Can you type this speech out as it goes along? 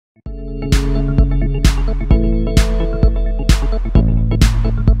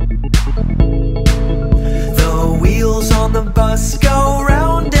bus go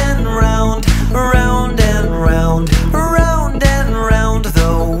round and round, round and round, round and round.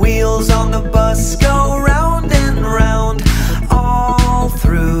 The wheels on the bus go round and round, all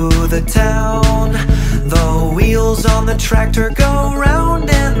through the town. The wheels on the tractor go round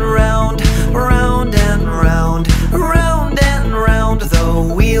and round, round and round, round and round.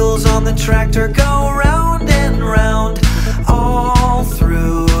 The wheels on the tractor go round and round, all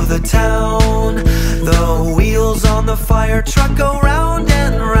through the town. The wheels on the fire truck go round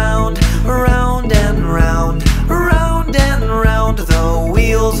and round, round and round, round and round. The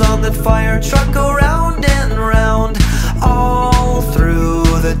wheels on the fire truck go round and round, all through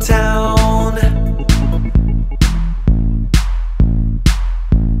the town.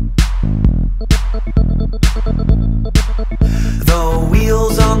 The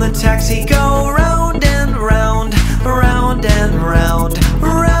wheels on the taxi go round and round, round and round,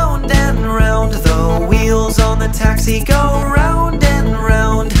 round and round. The wheels on the taxi go round and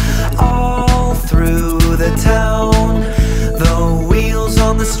round, all through the town. The wheels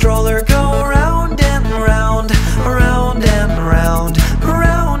on the stroller go round and round, round and round,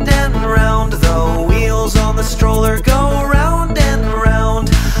 round and round. The wheels on the stroller go round and round,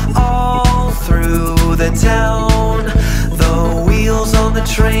 all through the town. The wheels on the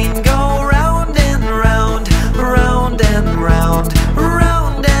train go round and round, round and round,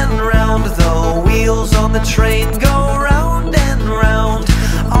 round and round. The wheels on the train go round and round,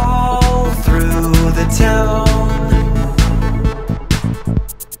 all through the town.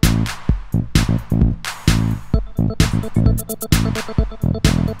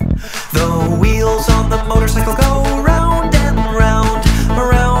 The wheels on the motorcycle go round and round,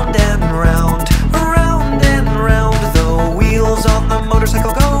 round and round, round and round. The wheels on the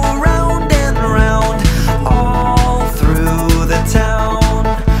motorcycle go round and round, all through the town.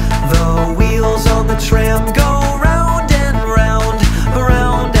 The wheels on the tram go round and round,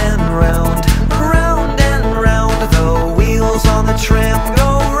 round and round, round and round. The wheels on the tram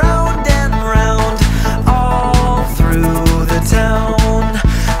go round and round, all through the town.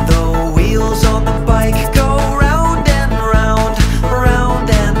 The wheels on the bike go round and round, round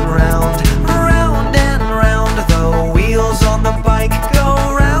and round, round and round. The wheels on the bike go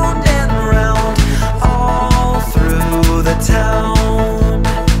round and round, all through the town.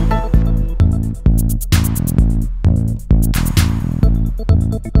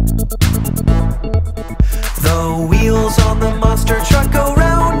 The wheels on the monster truck go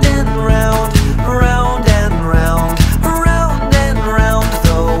round and round, round and round, round and round.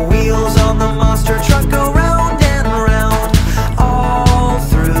 The wheels on the monster truck go round and round, all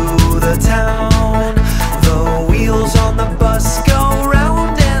through the town. The wheels on the bus go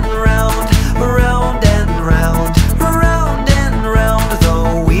round and round, round and round, round and round.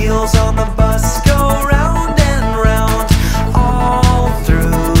 The wheels on the bus go round and round, all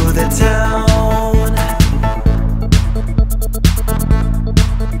through the town.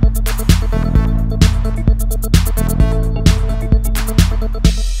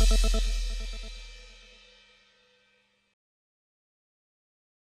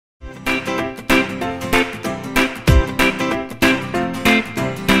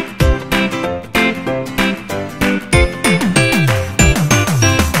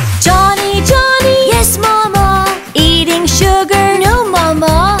 Johny, Johny, yes mama. Eating sugar, no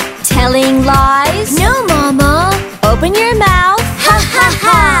mama. Telling lies, no mama. Open your mouth, ha ha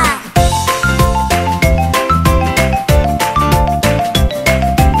ha.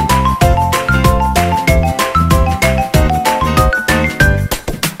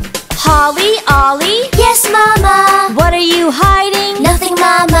 Holly, Ollie, yes mama. What are you hiding? Nothing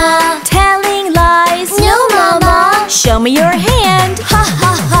mama. Telling lies, no mama. Show me your hand, ha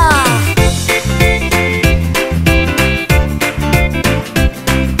ha ha.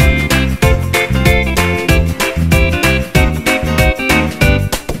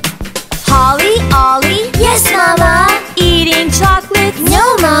 Holly, Ollie, yes mama. Eating chocolate,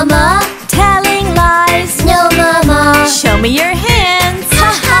 no mama. Telling lies, no mama. Show me your hands,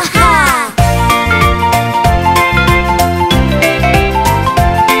 ha ha ha.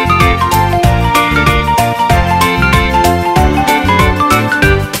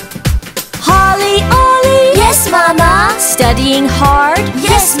 Holly, Ollie, yes mama. Studying hard,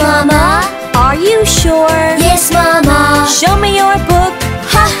 yes mama. Are you sure? Yes mama. Show me your book,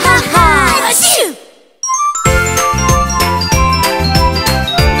 ha ha ha. Achoo!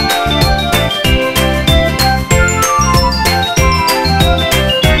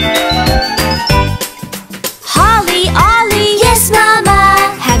 Holly, Ollie, yes mama.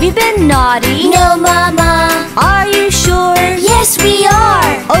 Have you been naughty? No mama. Are you sure? Yes we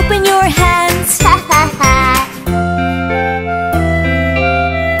are. Open your hands, ha ha ha.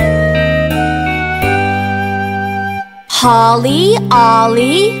 Holly,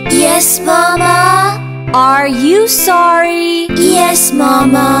 Ollie. Yes, Mama. Are you sorry? Yes,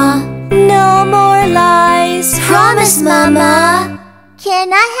 Mama. No more lies. Promise, Mama. Can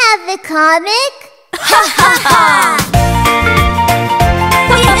I have the comic? Ha ha ha!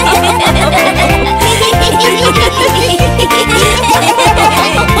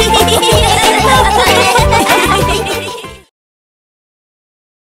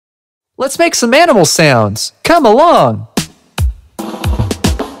 Let's make some animal sounds. Come along.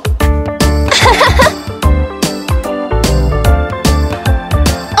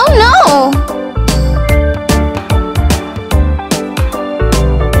 Oh no!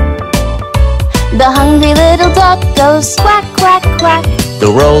 The hungry little duck goes quack, quack, quack. The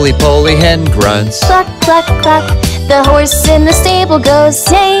roly-poly hen grunts. Cluck, cluck, cluck. The horse in the stable goes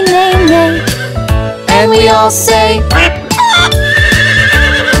neigh, neigh, neigh. And we all say,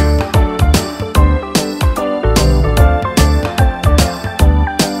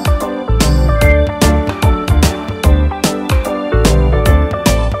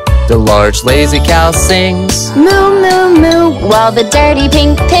 the large lazy cow sings, Moo, moo, moo. While the dirty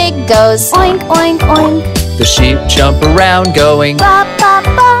pink pig goes oink, oink, oink. the sheep jump around going, Ba, ba,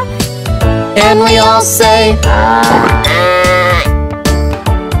 ba. and we all say,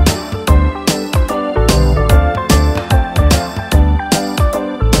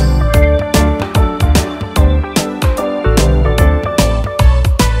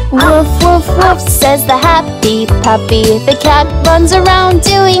 Woof, woof, woof, says the happy puppy. The cat runs around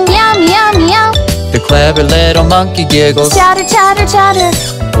doing meow, meow, meow. the clever little monkey giggles, Chatter, chatter, chatter.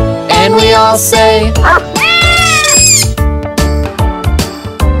 and we all say,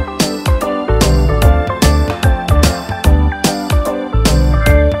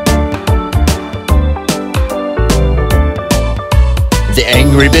 the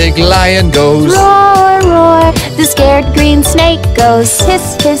angry big lion goes, Roar, roar. The scared green snake goes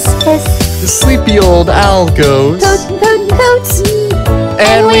hiss, hiss, hiss. the sleepy old owl goes, Hoot, hoot, hoot.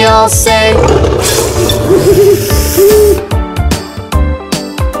 and we all say,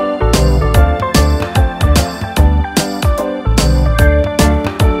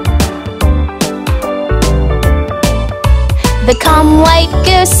 The calm white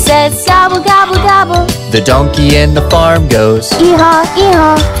goose says gobble, gobble, gobble. the donkey in the farm goes, Ee-haw,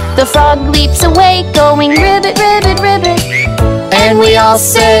 ee-haw. The frog leaps away going ribbit, ribbit, ribbit. and we all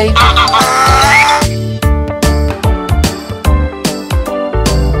say,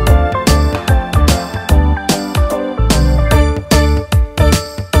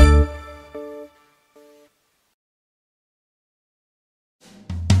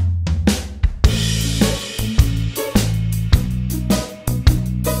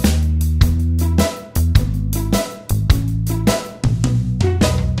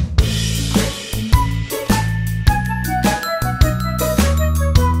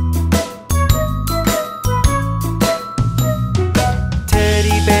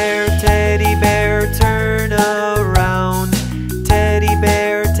 Teddy bear, turn around. Teddy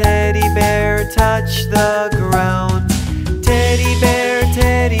bear, touch the ground. Teddy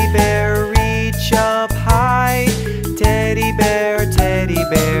bear, reach up high. Teddy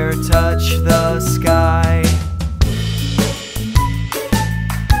bear, touch the sky.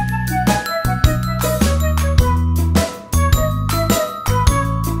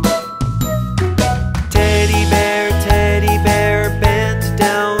 Teddy bear, bend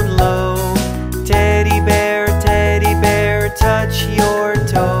down low. Teddy bear, touch your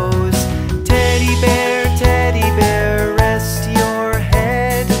toes. Teddy bear, rest your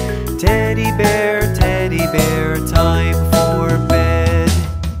head. Teddy bear, time for bed.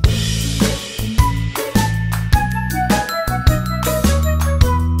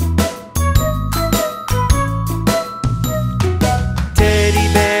 Teddy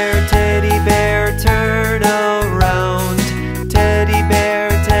bear, turn around. Teddy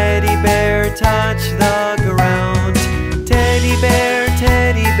bear, touch the ground. Teddy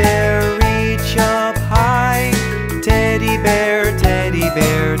bear, reach up high. Teddy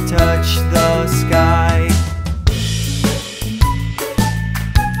bear, touch the sky.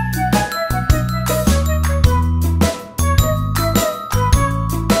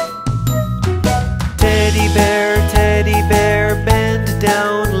 Teddy bear, bend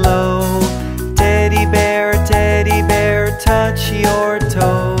down low. Teddy bear, touch your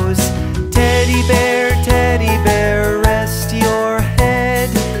toes. Teddy bear, rest your head.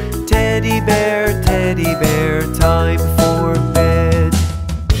 Teddy bear, time for bed.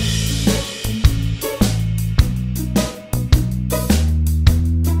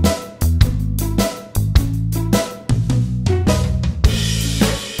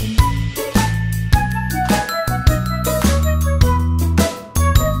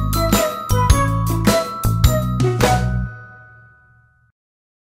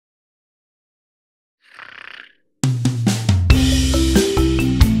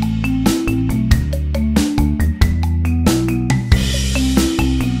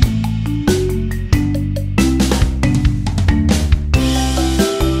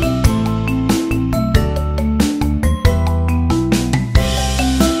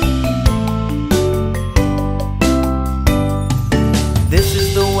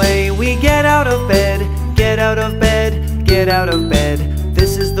 we get out of bed, get out of bed, get out of bed.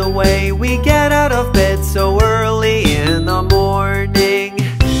 This is the way we get out of bed so early in the morning.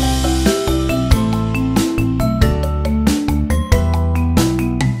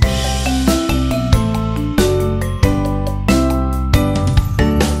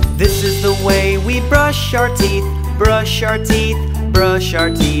 This is the way we brush our teeth, brush our teeth, brush our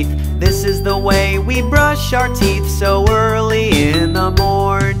teeth. This is the way we brush our teeth so early in the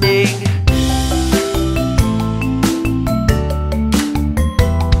morning.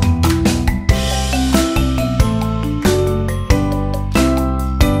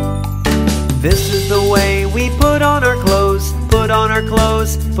 This is the way we put on our clothes, put on our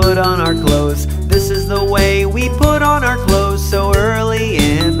clothes, put on our clothes. This is the way we put on our clothes so early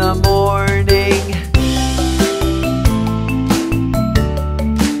in the morning.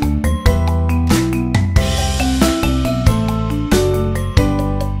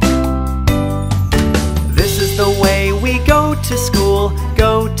 This is the way we go to school,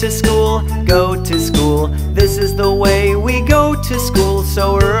 go to school, go to school. This is the way we go to school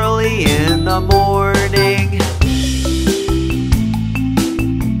so early in the morning.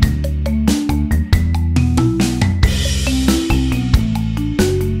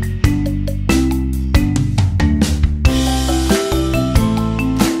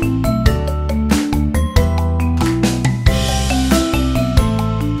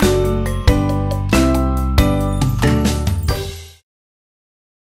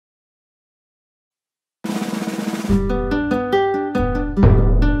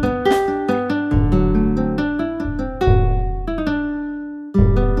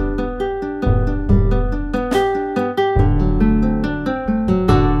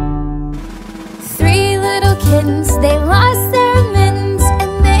 They lost their mittens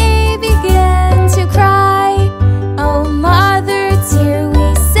and they began to cry. Oh, mother dear,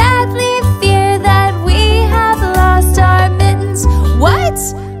 we sadly fear that we have lost our mittens. What?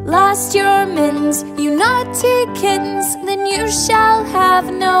 Lost your mittens, you naughty kittens? Then you shall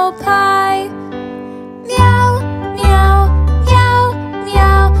have no pie. Meow, meow, meow,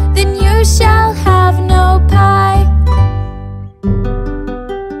 meow. Then you shall have no pie.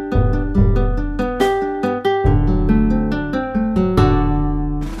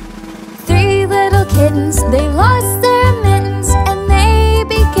 They lost their mittens and they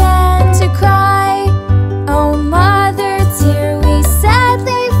began to cry. Oh, mother dear, we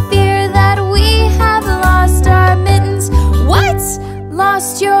sadly fear that we have lost our mittens. What?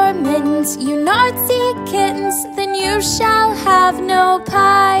 Lost your mittens, you naughty kittens? Then you shall have no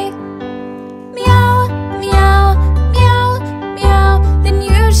pie. Meow, meow, meow, meow. Then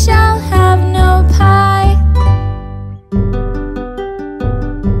you shall have no pie.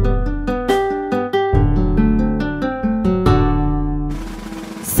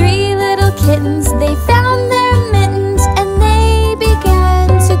 Kittens, they found their mittens and they began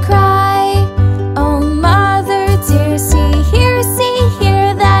to cry. Oh, mother dear, see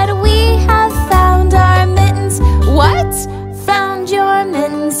here that we have found our mittens. What? Found your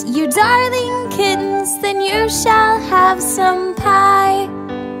mittens, you darling kittens? Then you shall have some pie.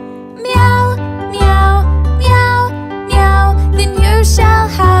 Meow, meow, meow, meow. Then you shall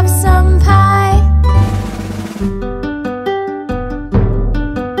have some pie.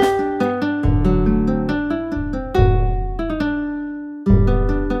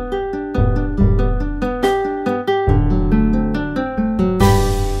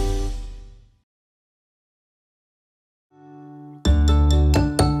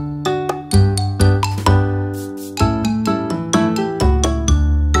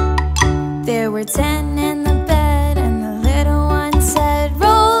 There were 10 in the bed and the little one said,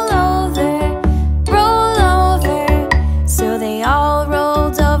 roll over, roll over. So they all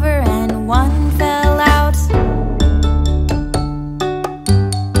rolled over and one fell out.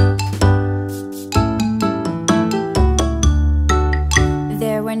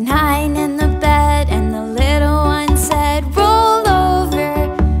 There were 9 in the bed and the little one said, roll over,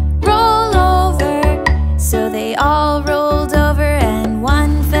 roll over. So they all rolled over and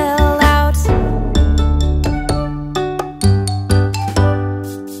one fell out.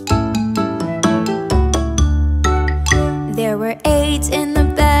 There were 8 in the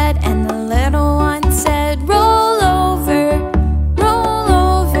bed and the little one said, roll over, roll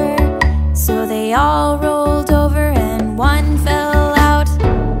over. So they all rolled over and one fell out.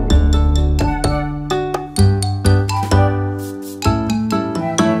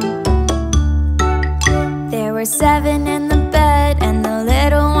 There were 7 in the bed and the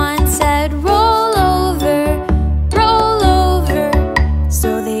little one said, roll over, roll over.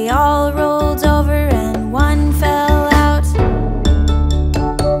 So they all rolled over and one fell out.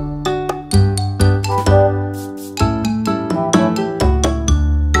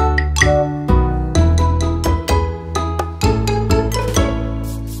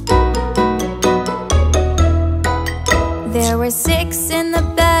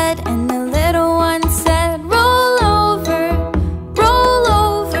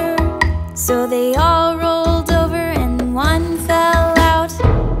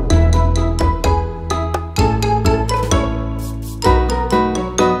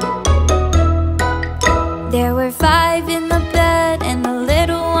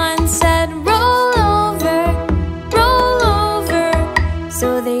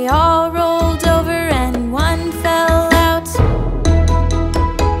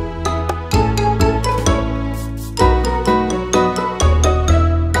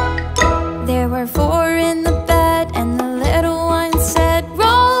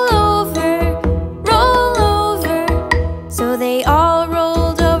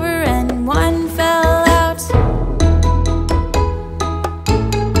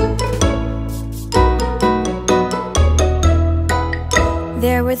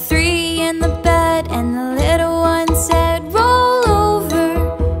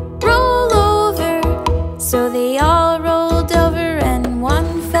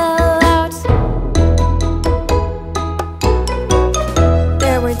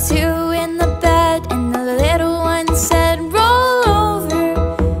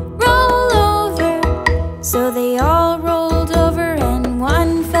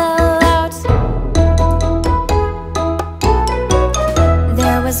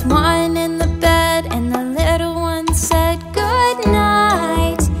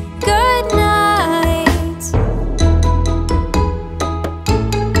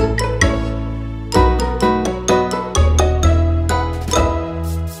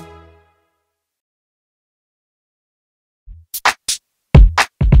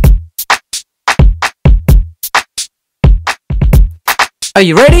 Are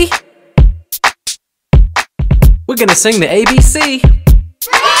you ready? We're gonna sing the ABC.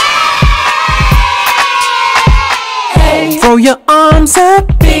 A. Throw your arms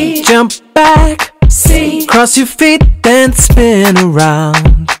up. B. Jump back. C. Cross your feet, then spin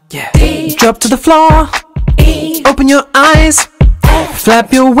around. Yeah. D. Drop to the floor. E. Open your eyes. F.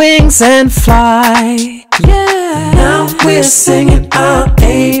 Flap your wings and fly. Yeah. Now we're singing our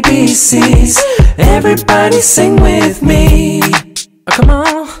ABCs. Everybody sing with me. Oh, come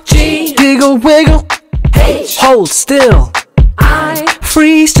on. G. Giggle, wiggle. H. Hold still. I.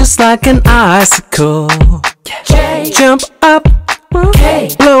 Freeze just like an icicle. J. Jump up. K.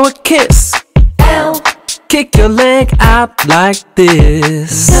 Blow a kiss. L. Kick your leg out like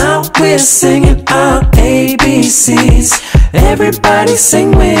this. Now we're singing our ABCs. Everybody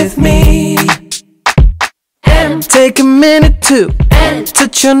sing with me. M. Take a minute to N.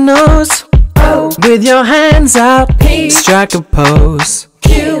 Touch your nose. O. With your hands out. P. Strike a pose.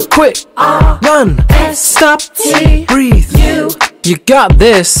 Q. Quick. R. Run. S. Stop. T. Breathe. U. You got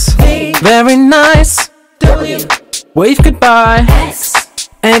this. V. Very nice. W. Wave goodbye. X.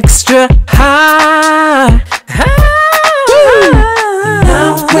 Extra high.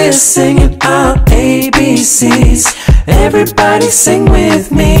 Now we're singing our ABCs. Everybody sing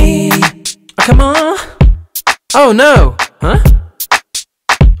with me. Oh, come on. Oh no. Huh?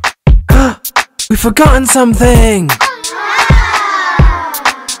 We've forgotten something.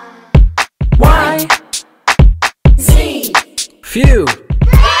 Y. Z. Phew.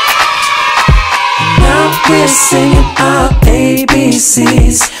 Now we're singing our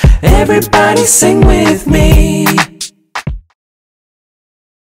ABCs. Everybody sing with me.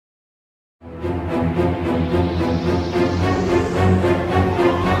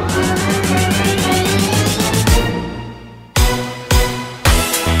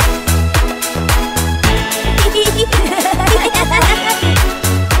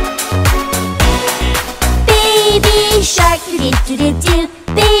 Baby shark, do-do-do-do.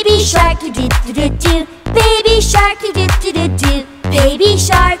 Baby shark, do-do-do-do. Baby shark, do-do-do-do. Baby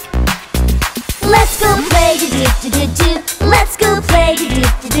shark. Let's go play, do-do-do-do. Let's go play,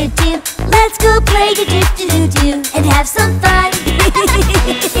 do-do-do-do. Let's go play, do-do-do-do. And have some fun.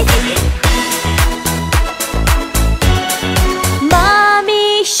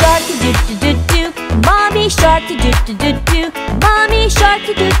 Mommy shark, do-do-do-do. Mommy shark, do-do-do-do. Mommy shark,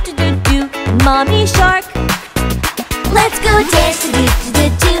 do-do-do-do. Mommy shark. Let's go dance to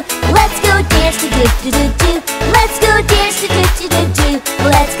do-do-do-do. Let's go dance to do-do-do-do. Let's go dance to do-do-do-do.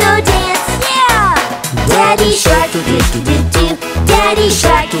 Let's go dance, yeah! Daddy shark do-do-do-do. Daddy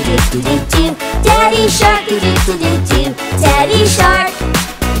shark do-do-do-do. Daddy shark do-do-do-do. Daddy shark.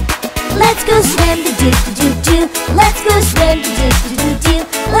 Let's go swim to do-do-do-do. Let's go swim to do-do-do-do.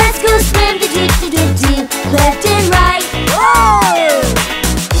 Let's go swim to do-do-do-do. Left and right, whoa!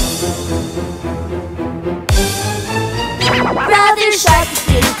 Brother shark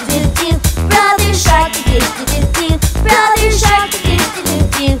do-do-do-do. Brother shark do-do-do-do. Brother shark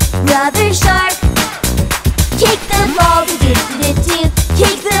do-do-do-do. Brother shark. Kick the ball do-do-do-do.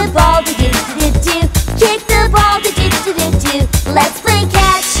 Kick the ball do-do-do-do. Kick the ball do-do-do-do. Let's play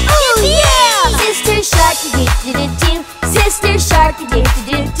catch. Oh yeah! Sister shark do-do-do-do. Sister shark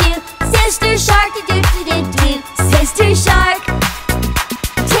do-do-do-do. Sister shark do-do-do-do. Sister shark.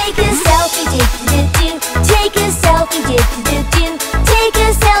 Take a selfie do-do-do-do. Take a selfie do-do-do-do. Take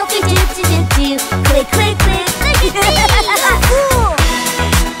a selfie do-do-do-do. Click, click, click.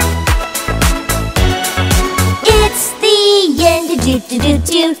 It's the end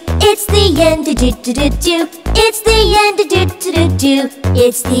do-do-do-do. It's the end do-do-do-do. It's the end do-do-do-do.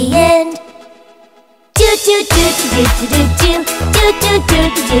 It's the end. Do-do-do-do-do-do-do.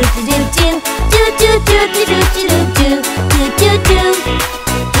 Do-do-do-do-do-do-do. Do-do-do-do-do-do-do. Do-do-do.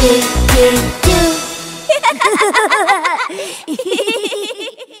 Do-do-do.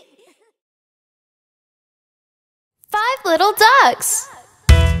 5 little ducks.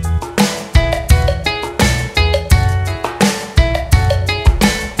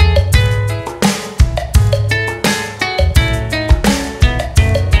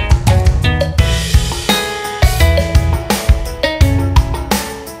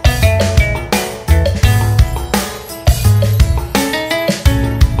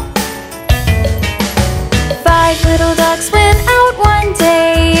 Little ducks went out one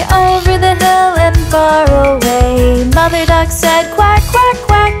day, over the hill and far away. Mother duck said quack, quack,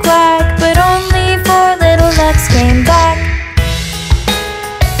 quack, quack, but only 4 little ducks came back.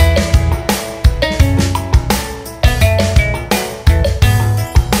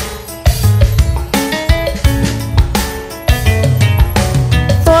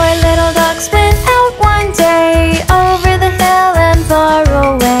 Four little ducks went out one day, over the hill and far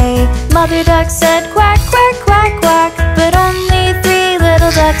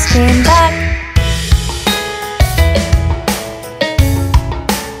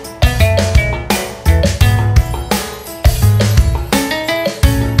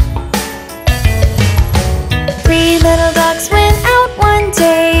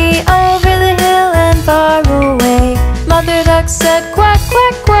ducks said quack,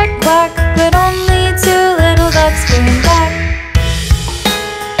 quack, quack, quack, but only 2 little ducks came back.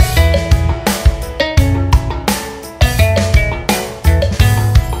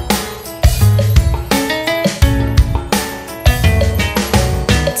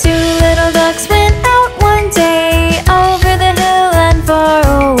 2 little ducks went out one day, over the hill and far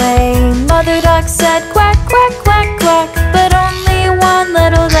away. Mother duck said quack, quack, quack, quack, but only 1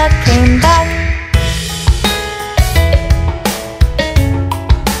 little duck came back.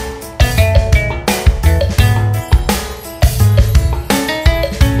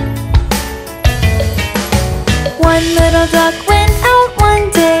 One little duck went out one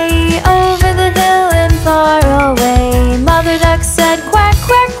day, over the hill and far away. Mother duck said quack,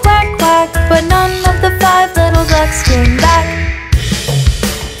 quack, quack, quack, but none of the 5 little ducks came back.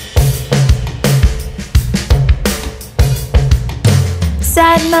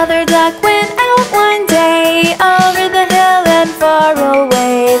 Sad mother duck went out one day, over the hill and far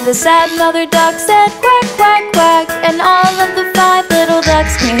away. The sad mother duck said quack, quack, quack, and all of the 5 little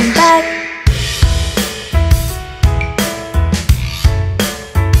ducks came back.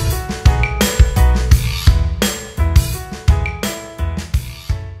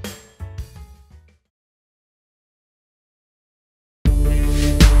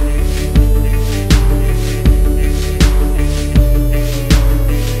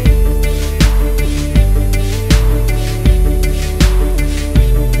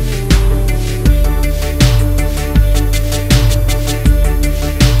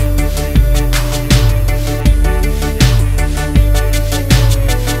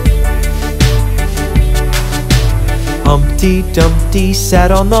 Humpty Dumpty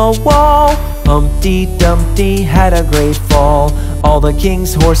sat on the wall. Humpty Dumpty had a great fall. All the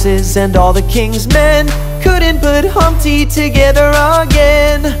king's horses and all the king's men couldn't put Humpty together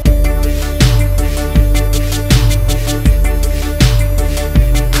again.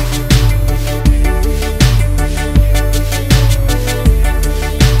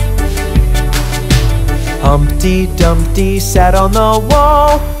 Humpty Dumpty sat on the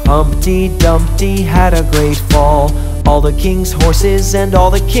wall. Humpty Dumpty had a great fall. All the king's horses and all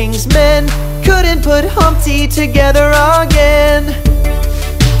the king's men couldn't put Humpty together again.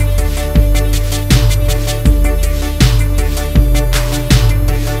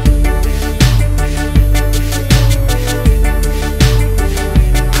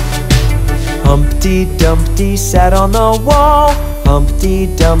 Humpty Dumpty sat on the wall.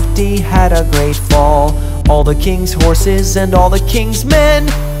 Humpty Dumpty had a great fall. All the king's horses and all the king's men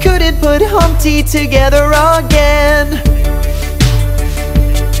couldn't put Humpty together again.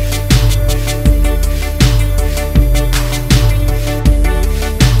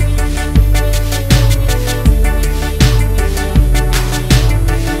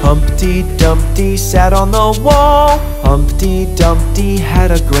 Humpty Dumpty sat on the wall. Humpty Dumpty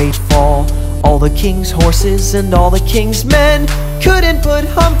had a great fall. All the king's horses and all the king's men couldn't put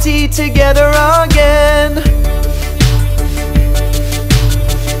Humpty together again.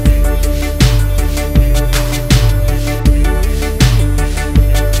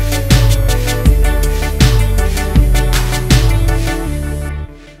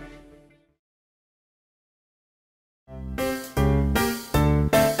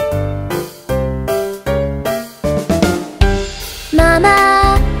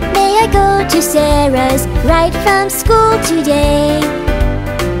 Mama, may I go to Sarah's right from school today?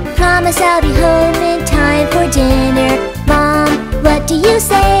 Promise I'll be home in time for dinner. Mom, what do you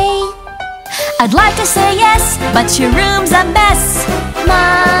say? I'd like to say yes, but your room's a mess.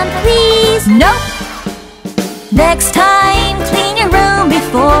 Mom, please. Nope. Next time, clean your room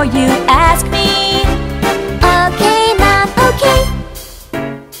before you ask me. Okay, Mom, okay.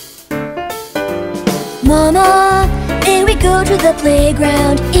 Mama, may we go to the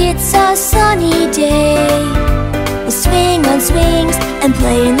playground? It's a sunny day. We'll swing on swings and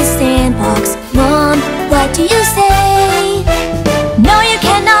play in the sandbox. Mom, what do you say? No, you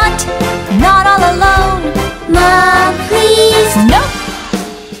cannot. Not all alone. Mom, please. Nope.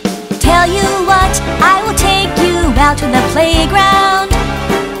 Tell you what, I will take you out to the playground.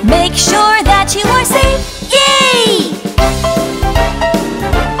 Make sure that you are safe. Yay!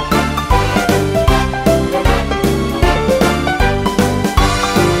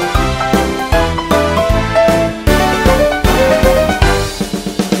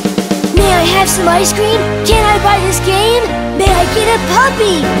 May I have some ice cream? Can I buy this game? May I get a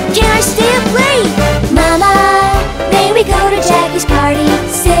puppy? Can I stay up late? Mama, may we go to Jackie's party?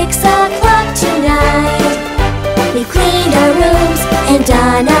 6 o'clock tonight. We've cleaned our rooms and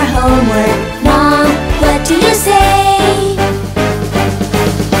done our homework. Mom, what do you say?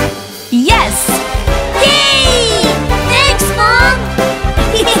 Yes! Yay! Thanks,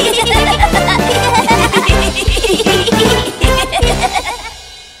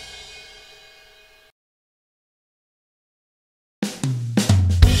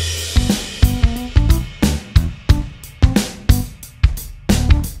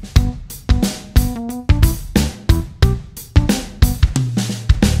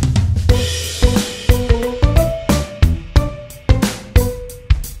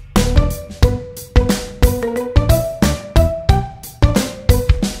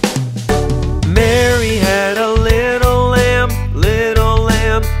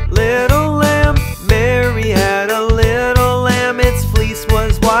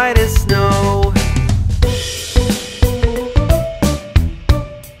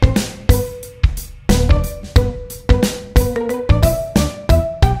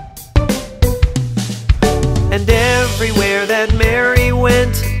 that Mary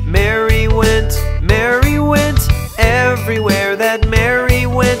went, Mary went, Mary went. Everywhere that Mary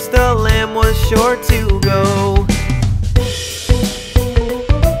went, the lamb was sure to go.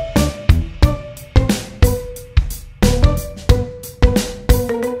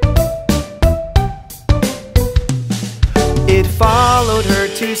 It followed her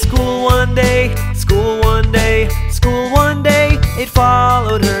to school one day, school one day, school one day. It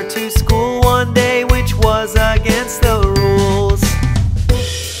followed her to school one day, which was against the rules.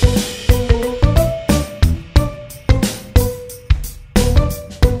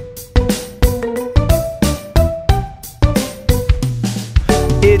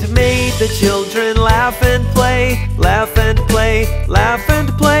 It made the children laugh and play, laugh and play, laugh and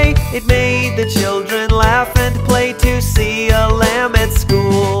play. It made the children laugh and play to see a lamb at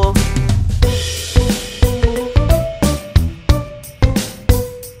school.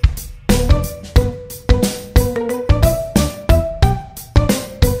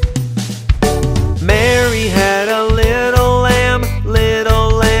 Mary had a little lamb, little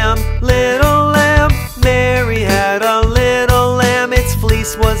lamb, little lamb. Mary had a little lamb, its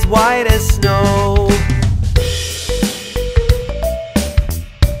fleece was white as snow.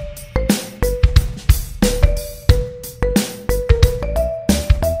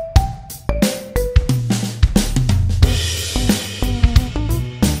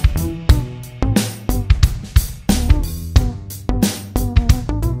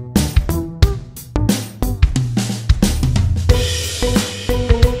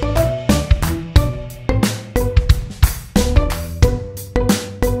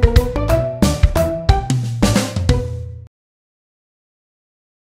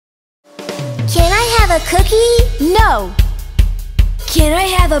 Can I have a cookie? No. Can I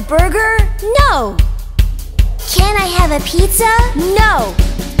have a burger? No. Can I have a pizza? No.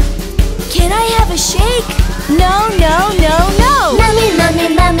 Can I have a shake? No, no, no, no. Mummy, mummy,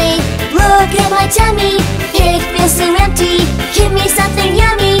 mummy, look at my tummy. It feels so empty. Give me something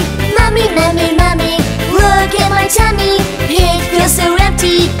yummy. Mummy, mummy, mummy, look at my tummy. It feels so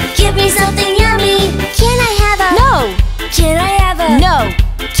empty. Give me something yummy. Can I have a? No. Can I have a? No.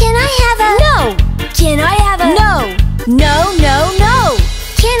 Can I have a? No. Can I have a? No. No, no, no.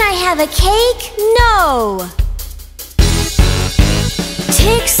 Can I have a cake? No.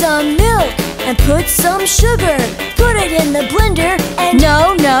 Take some milk and put some sugar. Put it in the blender and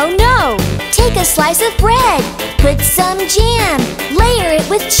No, no, no. take a slice of bread. Put some jam. Layer it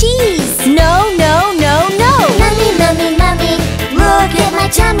with cheese. No, no, no, no. Mummy, mummy, mummy, look at my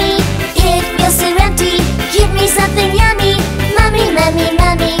tummy. It feels so empty. Give me something yummy. Mummy, mummy,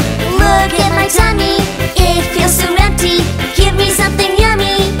 mummy, look at my tummy. It feels so empty. Give me something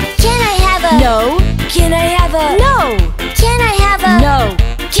yummy. Can I have a? No. Can I have a? No. Can I have a? No.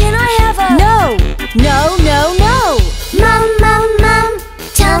 Can I have a? No. No, no, no. Mum, mum, mum,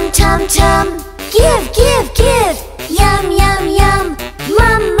 tum, tum, tum. Give, give, give. Yum, yum, yum.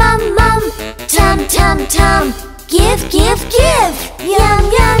 Mum, mum, mum, tum, tum, tum. Give, give, give. Yum,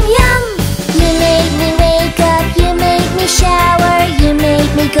 yum, yum. You made me wake up, you made me shower, you made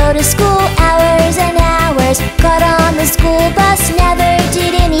me go to school hours and hours. Got on the school bus, never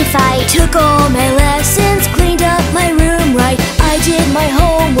did any fight. Took all my lessons, cleaned up my room right. I did my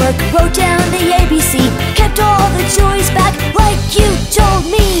homework, wrote down the ABC, kept all the joys back like you told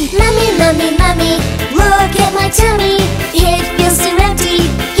me. Mummy, mummy, mummy, look at my tummy. It feels so empty,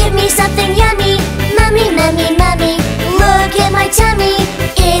 give me something yummy. Mummy, mummy, mummy, look at my tummy.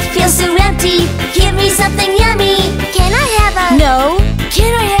 It feels so empty, give me something yummy. Can I have a? No.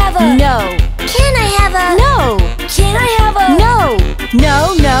 Can I have a? No. Can I have a? No. Can I have a? No.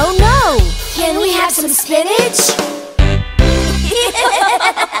 No, no, no. Can we have some spinach?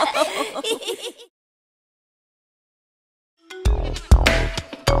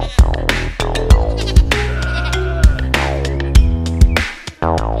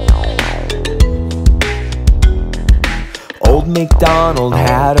 Old MacDonald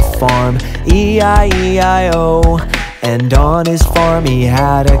had a farm, E-I-E-I-O. And on his farm he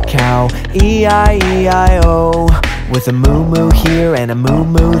had a cow, E-I-E-I-O. With a moo-moo here and a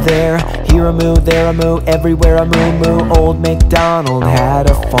moo-moo there, here a moo, there a moo, everywhere a moo-moo. Old MacDonald had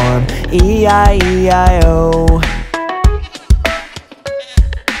a farm, E-I-E-I-O.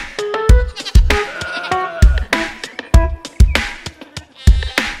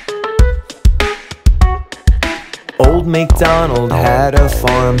 Old MacDonald had a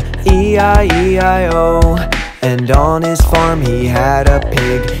farm, E-I-E-I-O. And on his farm he had a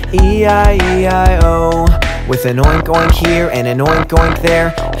pig, E-I-E-I-O. With an oink oink here and an oink oink there,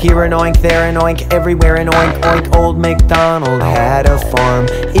 here an oink, there an oink, everywhere an oink oink. Old MacDonald had a farm,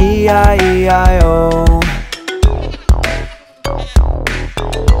 E-I-E-I-O.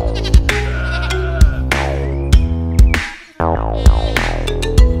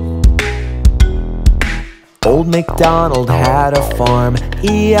 Old MacDonald had a farm,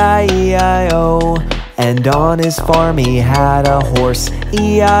 E-I-E-I-O. And on his farm he had a horse,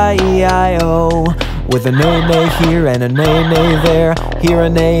 E-I-E-I-O. With a neigh-neigh here and a neigh-neigh there, here a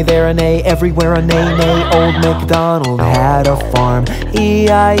neigh, there a neigh, everywhere a neigh-neigh. Old MacDonald had a farm,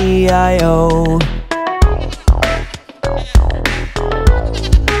 E-I-E-I-O.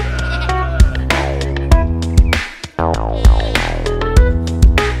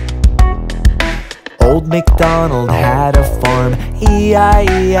 Old MacDonald had a farm,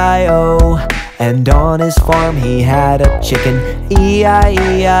 E-I-E-I-O. And on his farm he had a chicken,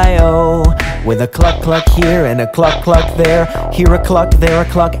 E-I-E-I-O. With a cluck cluck here and a cluck cluck there, here a cluck, there a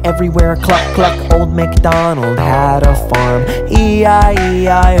cluck, everywhere a cluck cluck. Old MacDonald had a farm,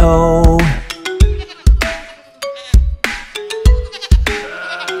 E-I-E-I-O.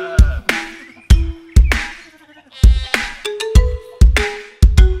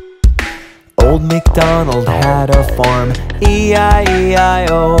 Old MacDonald had a farm,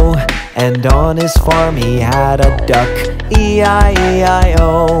 E-I-E-I-O. And on his farm he had a duck,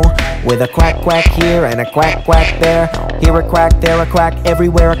 E-I-E-I-O. With a quack quack here and a quack quack there, here a quack, there a quack,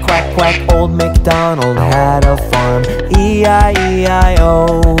 everywhere a quack quack. Old MacDonald had a farm,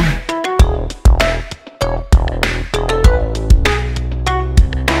 E-I-E-I-O.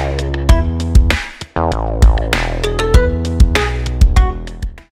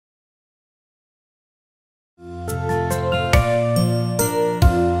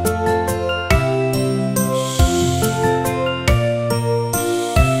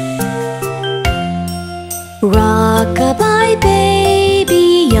 Rock-a-bye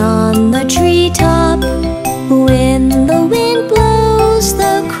baby on the treetop. When the wind blows,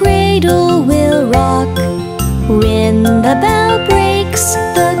 the cradle will rock. When the bough breaks,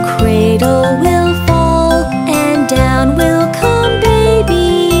 the cradle will fall. And down will come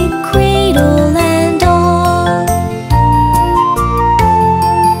baby, cradle and all.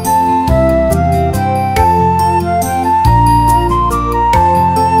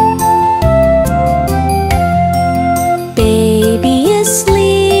 Baby is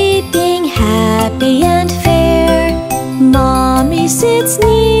sleeping happy and fair. Mommy sits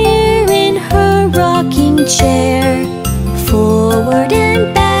near in her rocking chair. Forward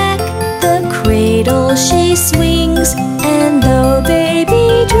and back the cradle she swings. And though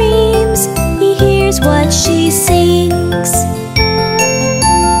baby dreams, he hears what she sings.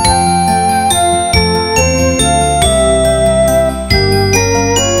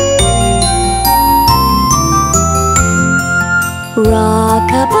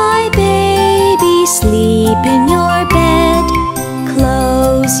 Rock-a-bye baby, sleep in your bed.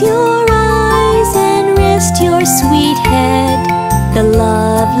 Close your eyes and rest your sweet head. The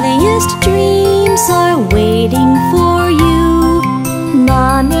loveliest dreams are waiting for you.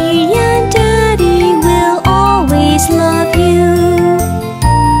 Mommy and Daddy will always love you.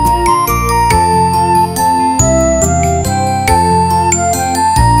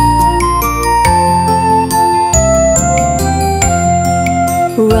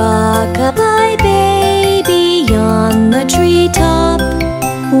 Rock-a-bye baby on the treetop.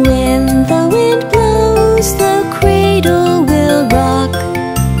 When the wind blows, the cradle will rock.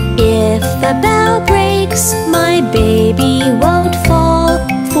 If the bough breaks, my baby won't fall.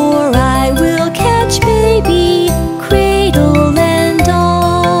 For I will catch baby, cradle and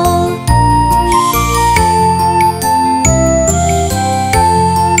all.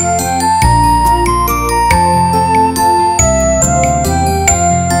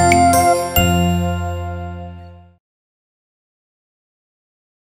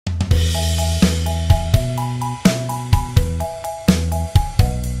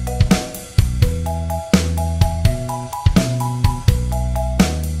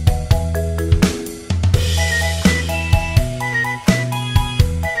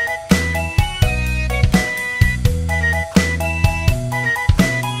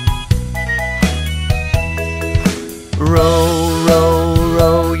 Row, row,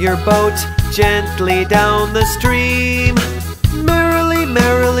 row your boat gently down the stream. Merrily,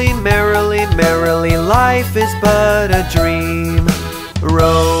 merrily, merrily, merrily, life is but a dream.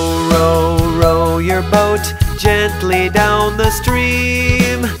 Row, row, row your boat gently down the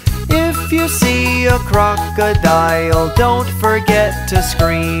stream. If you see a crocodile, don't forget to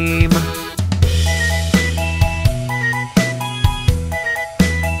scream.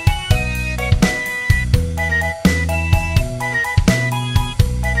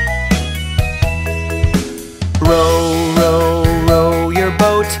 Row, row, row your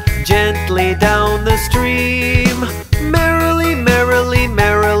boat gently down the stream. Merrily, merrily,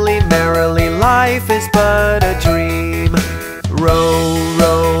 merrily, merrily, life is but a dream. Row,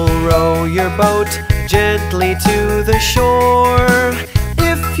 row, row your boat gently to the shore.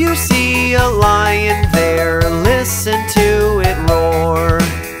 If you see a lion there, listen to it roar.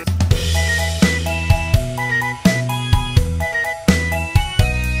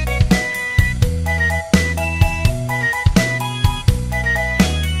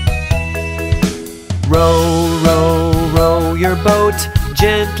 Row, row, row your boat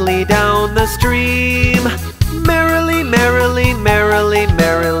gently down the stream. Merrily, merrily, merrily,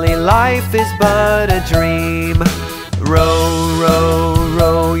 merrily, life is but a dream. Row, row,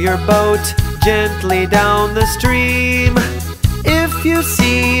 row your boat gently down the stream. If you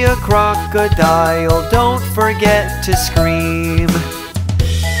see a crocodile, don't forget to scream.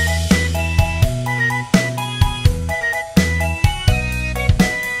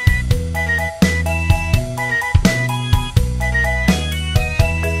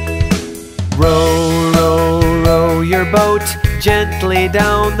 Row, row, row your boat gently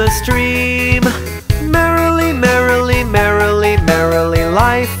down the stream. Merrily, merrily, merrily, merrily,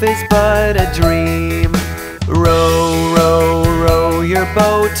 life is but a dream. Row, row, row your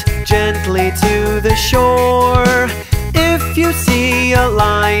boat gently to the shore. If you see a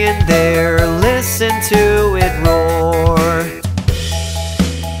lion there, listen to it roar.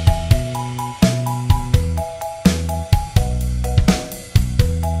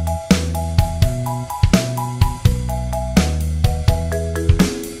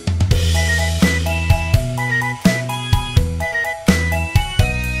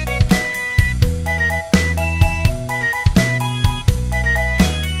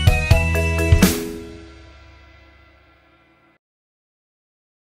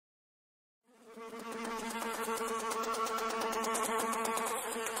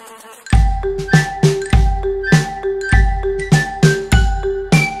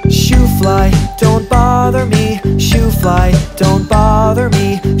 Fly, don't bother me. Shoo fly, don't bother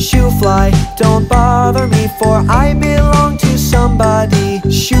me. Shoo fly, don't bother me, for I belong to somebody.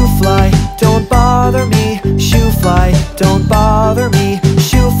 Shoo fly, don't bother me. Shoo fly, don't bother me.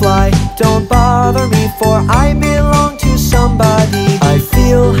 Shoo fly, don't bother me, for I belong to somebody. I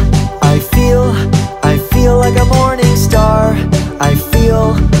feel like a morning star. I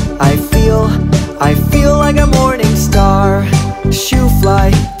feel like a morning star. Shoo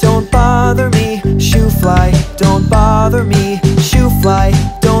fly, don't bother me. Shoo fly, don't bother me. Shoo fly,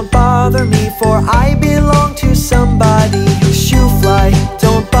 don't bother me, for I belong to somebody. Shoo fly,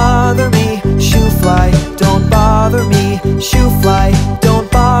 don't bother me. Shoo fly, don't bother me. Shoo fly, don't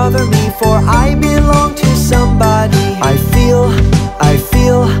bother me, for I belong to somebody. I feel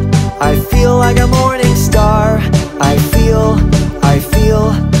like a morning star.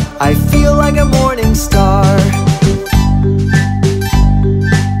 I feel like a morning star.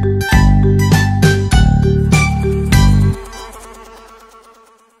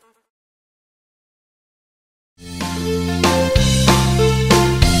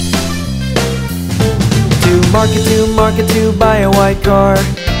 To market to buy a white car.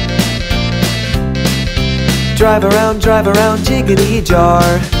 Drive around, jiggity jar.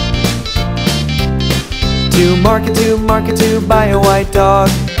 To market to buy a white dog.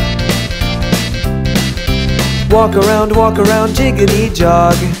 Walk around, jiggity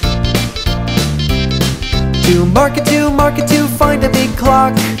jog. To market to find a big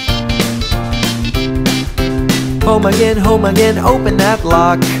clock. Home again, open that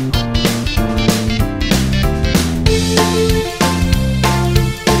lock.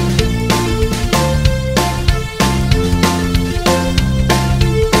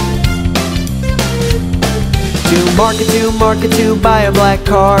 To market to buy a black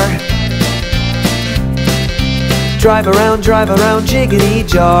car. Drive around, jiggity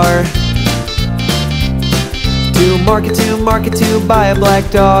jar. To market to buy a black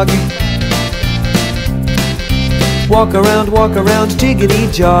dog. Walk around,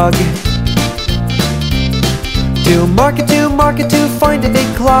 jiggity jog. To market to find a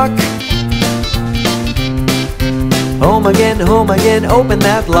big clock. Home again, open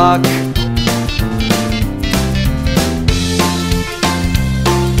that lock.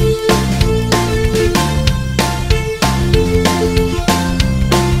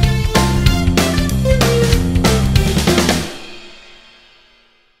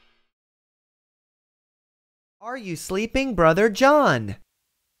 Are you sleeping, Brother John?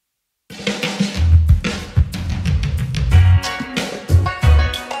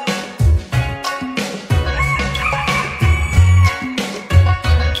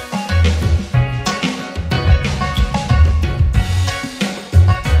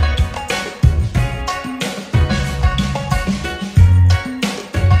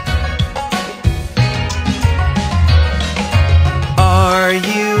 Are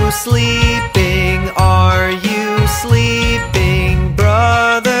you sleeping? sleeping,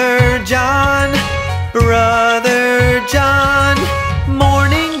 Brother John? Brother John,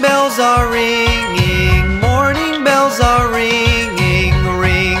 morning bells are ringing, morning bells are ringing,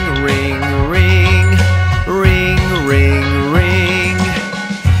 ring, ring, ring, ring, ring, ring.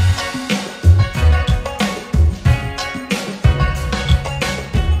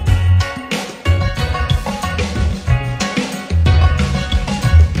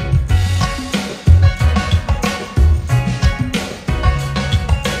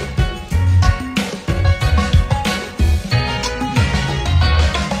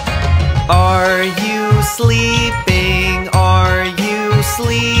 Are you sleeping? Are you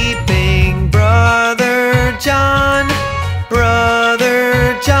sleeping, Brother John?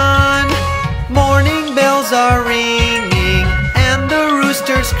 Brother John, morning bells are ringing and the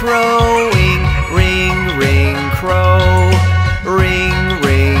rooster's crowing. Ring, ring, crow. Ring,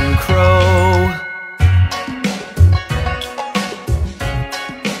 ring, crow.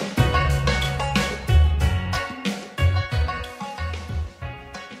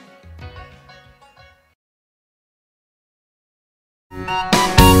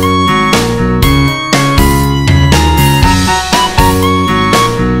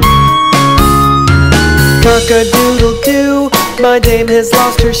 Cock-a-doodle-doo, my dame has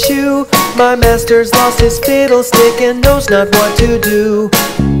lost her shoe. My master's lost his fiddlestick and knows not what to do.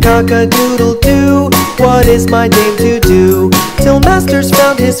 Cock-a-doodle-doo, what is my dame to do? Till master's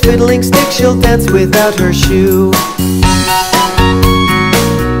found his fiddling stick, she'll dance without her shoe.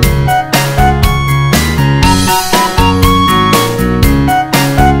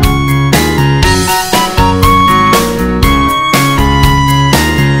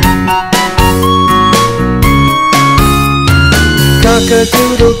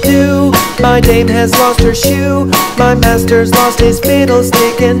 Cock-a-doodle-doo, my dame has lost her shoe. My master's lost his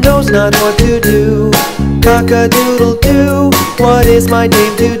fiddlestick and knows not what to do. Cock-a-doodle-doo, what is my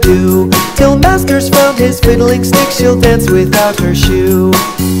dame to do? Till master's found his fiddling stick, she'll dance without her shoe.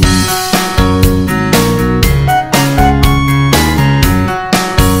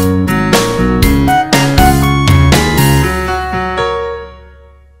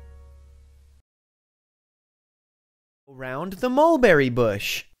 Around the mulberry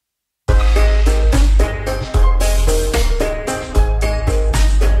bush.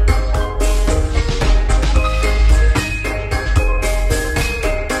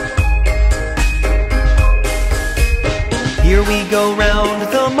 Here we go round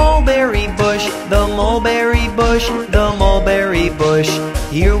the mulberry bush, the mulberry bush, the mulberry bush.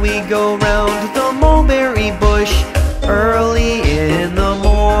 Here we go round the mulberry bush, early in the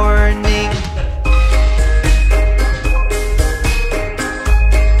morning.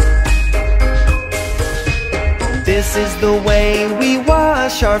 This is the way we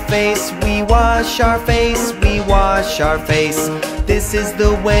wash our face, we wash our face, we wash our face. This is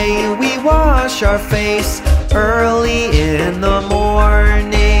the way we wash our face, early in the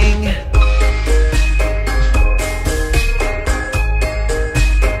morning.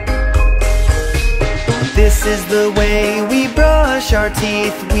 This is the way we brush our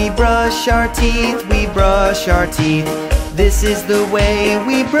teeth, we brush our teeth, we brush our teeth. This is the way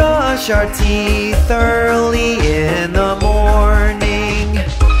we brush our teeth, early in the morning.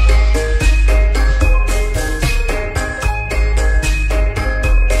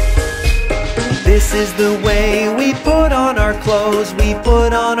 This is the way we put on our clothes, we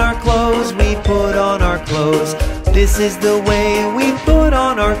put on our clothes, we put on our clothes. This is the way we put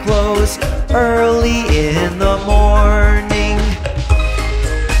on our clothes, early in the morning.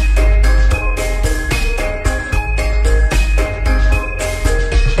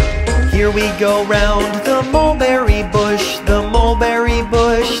 Here we go round the mulberry bush, the mulberry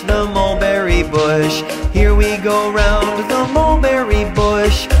bush, the mulberry bush. Here we go round the mulberry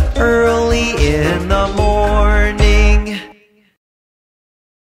bush, early in the morning.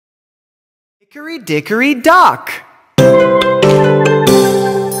 Hickory dickory dock.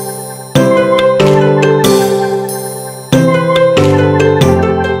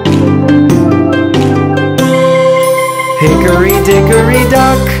 Hickory dickory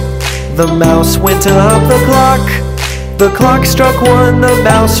dock, the mouse went up the clock. The clock struck one, the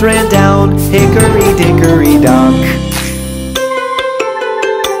mouse ran down. Hickory dickory dock.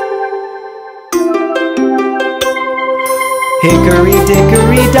 Hickory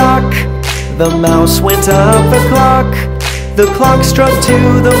dickory dock, the mouse went up the clock. The clock struck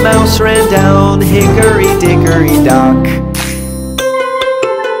two, the mouse ran down. Hickory dickory dock.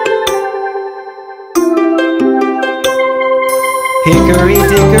 Hickory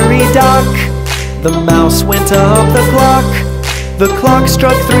dickory dock, the mouse went up the clock. The clock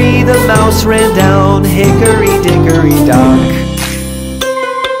struck 3, the mouse ran down. Hickory dickory dock.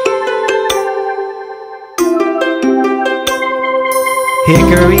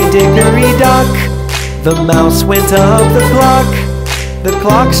 Hickory dickory dock, the mouse went up the clock. The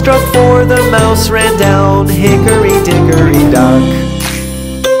clock struck 4, the mouse ran down. Hickory dickory dock.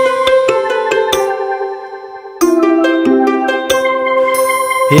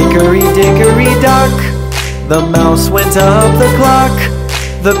 Hickory dickory dock, the mouse went up the clock.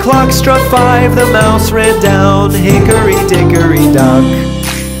 The clock struck 5, the mouse ran down. Hickory dickory dock.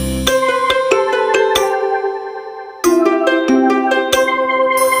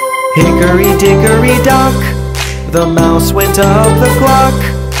 Hickory dickory dock, the mouse went up the clock.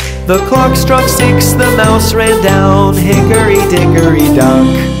 The clock struck 6, the mouse ran down. Hickory dickory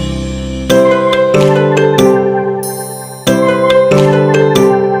dock.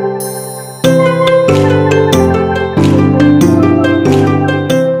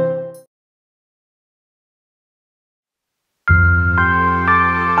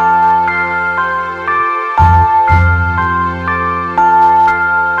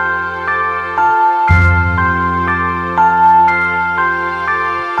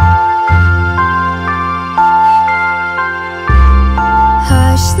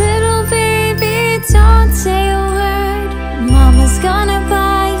 Hush, little baby, don't say a word. Mama's gonna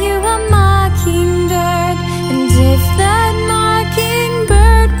buy you a mockingbird. And if that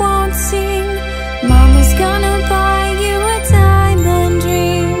mockingbird won't sing, Mama's gonna buy you a diamond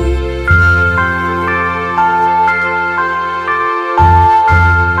ring.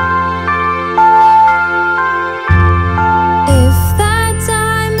 If that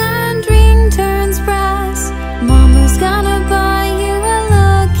diamond ring turns brass, Mama's gonna buy you a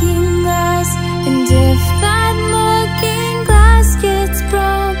looking glass. And if that looking glass gets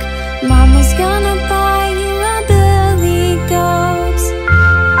broke, Mama's gonna buy you a billy goat.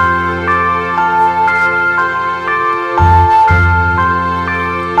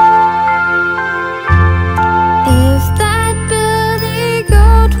 If that billy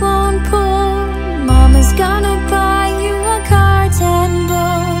goat won't pull, Mama's gonna buy you a cart and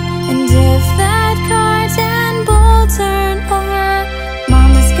bull. And if that cart and bull turn over,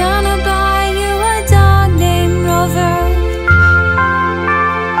 Mama's gonna buy you a dog named Rover.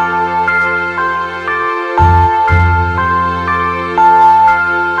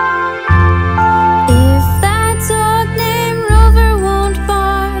 If that dog named Rover won't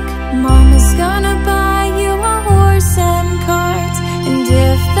bark, Mama's gonna buy you a horse and cart. And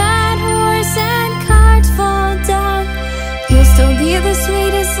if that horse and cart fall down, you'll still be the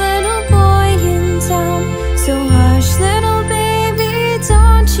sweetest little boy in town. So hush, little baby,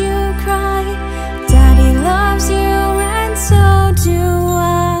 don't you cry. Daddy loves you and so do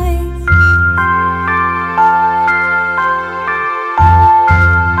I.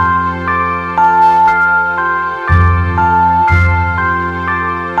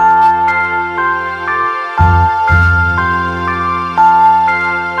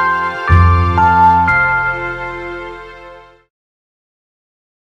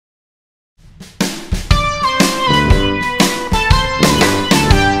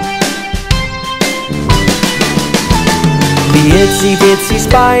 The itsy bitsy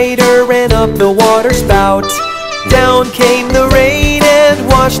spider ran up the water spout. Down came the rain and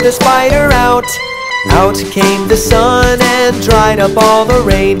washed the spider out. Out came the sun and dried up all the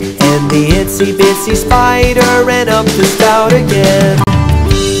rain. And the itsy bitsy spider ran up the spout again.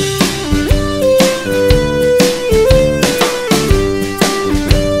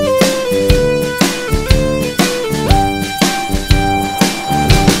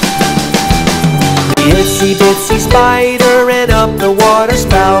 The itsy bitsy spider ran up the water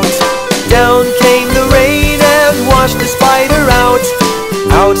spout. Down came the rain and washed the spider out.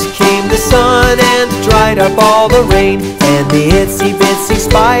 Out came the sun and dried up all the rain. And the itsy bitsy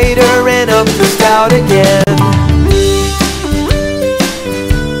spider ran up the spout again.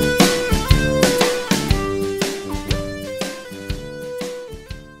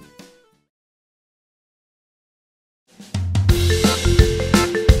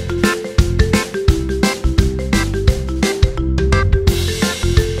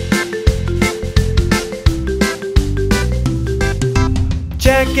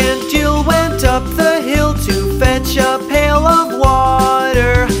 Jack and Jill went up the hill to fetch a pail of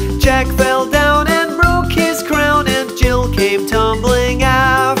water. Jack fell down and broke his crown, and Jill came tumbling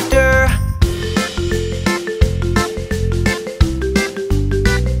after.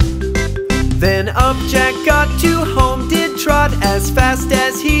 Then up Jack got to home, did trot as fast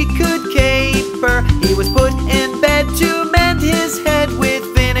as he could caper. He was put in bed to mend his head with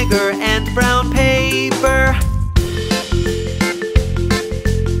vinegar and brown paper.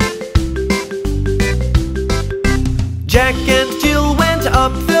 Jack and Jill went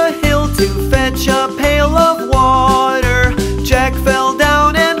up the hill to fetch a pail of water. Jack fell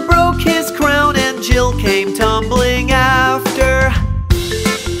down and broke his crown, and Jill came tumbling after.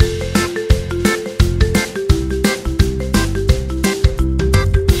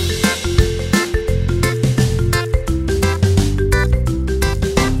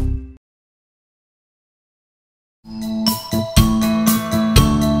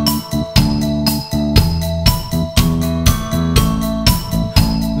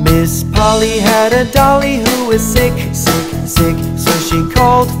 Miss Polly had a dolly who was sick, sick, sick. So she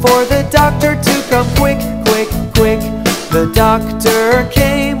called for the doctor to come quick, quick, quick. The doctor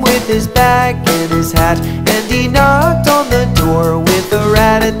came with his bag and his hat, and he knocked on the door with a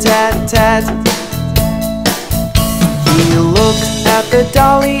rat-a-tat-tat. He looked at the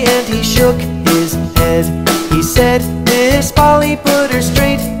dolly and he shook his head. He said, Miss Polly, put her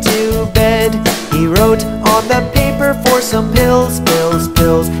straight to bed. He wrote on the paper for some pills, pills,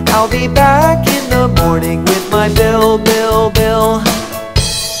 pills. I'll be back in the morning with my bill, bill, bill.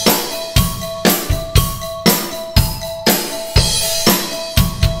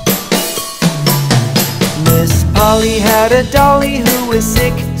 Miss Polly had a dolly who was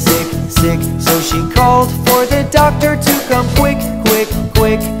sick, sick, sick. So she called for the doctor to come quick, quick,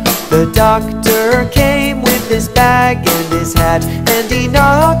 quick. The doctor came with his bag and his hat, and he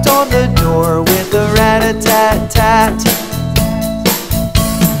knocked on the door with a rat-a-tat-tat.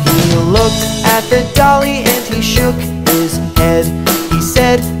 He looked at the dolly and he shook his head. He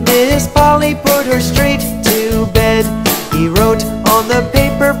said, Miss Polly, put her straight to bed. He wrote on the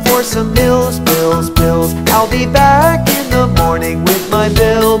paper for some pills, pills, pills. I'll be back in the morning with my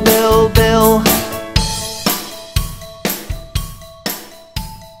bill, bill, bill.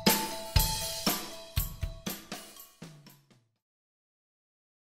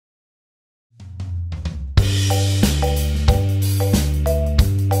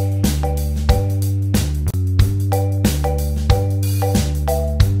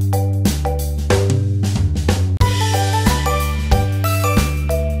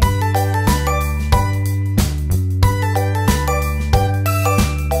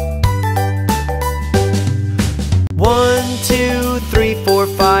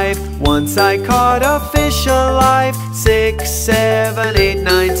 Once I caught a fish alive, 6, 7, 8,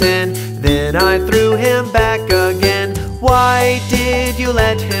 9, 10. Then I threw him back again. Why did you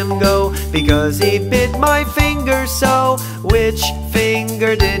let him go? Because he bit my finger so. Which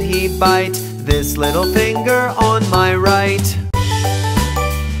finger did he bite? This little finger on my right.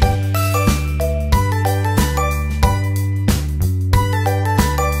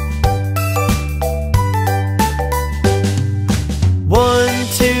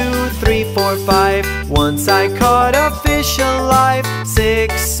 Once I caught a fish alive,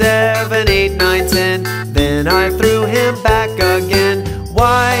 6, 7, 8, 9, 10. Then I threw him back again.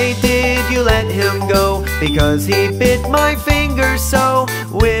 Why did you let him go? Because he bit my finger so.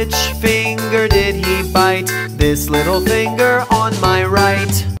 Which finger did he bite? This little finger on my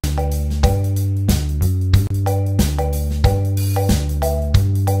right.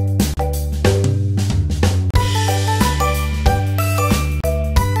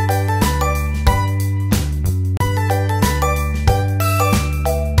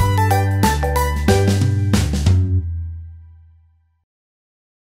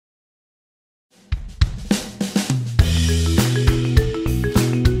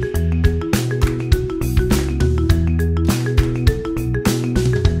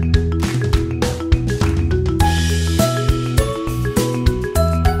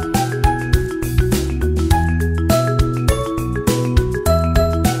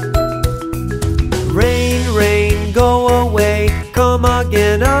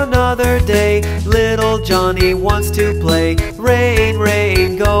 Again another day, little Johnny wants to play. Rain,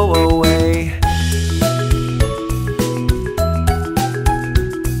 rain, go away.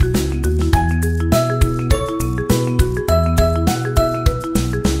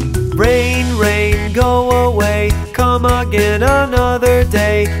 Rain, rain, go away. Come again another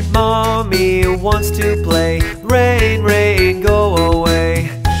day. Mommy wants to play. Rain, rain, go away.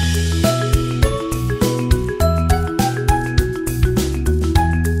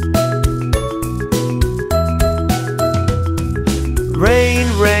 Rain,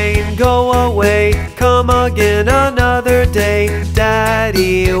 rain, go away. Come again another day.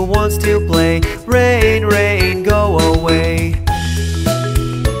 Daddy wants to play. Rain, rain, go away.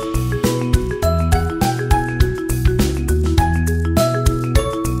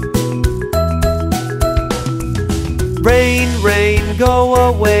 Rain, rain, go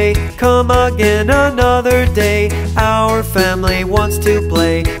away. Come again another day. Our family wants to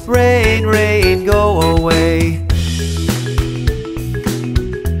play. Rain, rain, go away.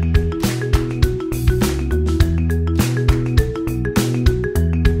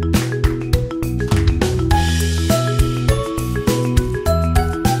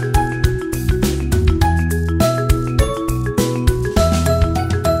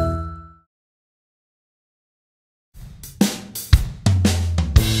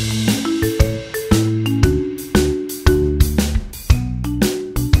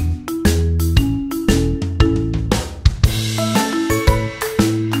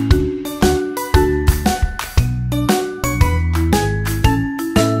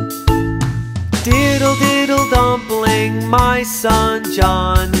 son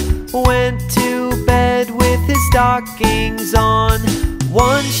John went to bed with his stockings on.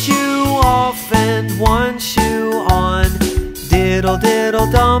 One shoe off and one shoe on. Diddle diddle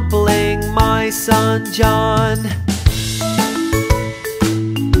dumpling, my son John.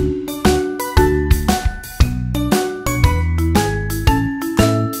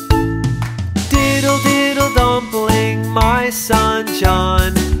 Diddle diddle dumpling, my son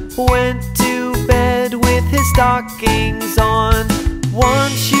John went to bed with his stockings on.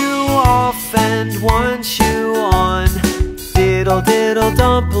 One shoe off and one shoe on. Diddle diddle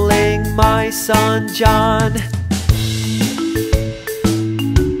dumpling, my son John.